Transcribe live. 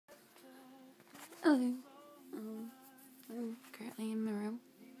Hello. I'm currently in my room.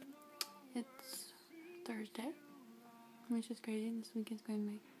 It's Thursday, which is crazy. This week is going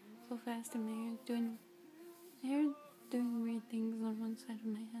by so fast, and my hair's doing weird things on one side of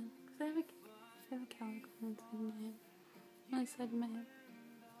my head. Cause I have a cowlick on one side of my head. One side of my head.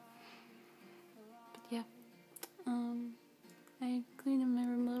 But yeah, I cleaned up my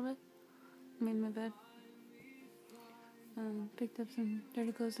room a little bit. Made my bed. Picked up some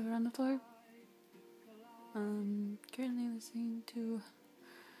dirty clothes that were on the floor. Currently listening to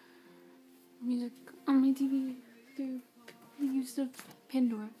music on my TV through the use of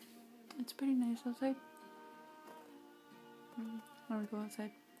Pandora. It's pretty nice outside. I would go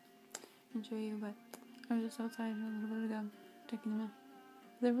outside and show you, but I was just outside a little bit ago checking them out.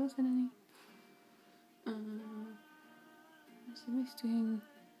 There wasn't any. Sydney's doing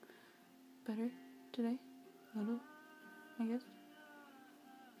better today. A little, I guess.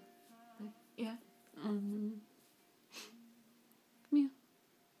 But yeah. Yeah.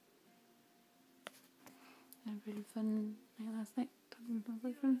 I had a pretty fun night last night talking with my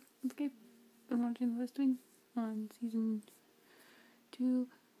boyfriend on Skype. Been watching The West Wing on season 2,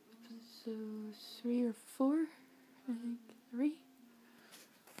 episode 3 or 4. I think 3.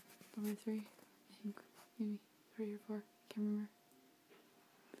 Probably 3. I think maybe 3 or 4. Can't remember.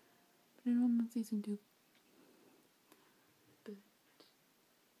 But I know I'm on season 2. But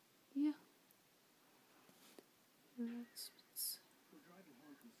yeah,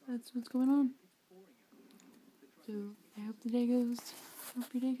 that's what's going on. So I hope your day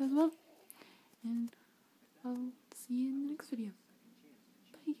goes well, and I'll see you in the next video.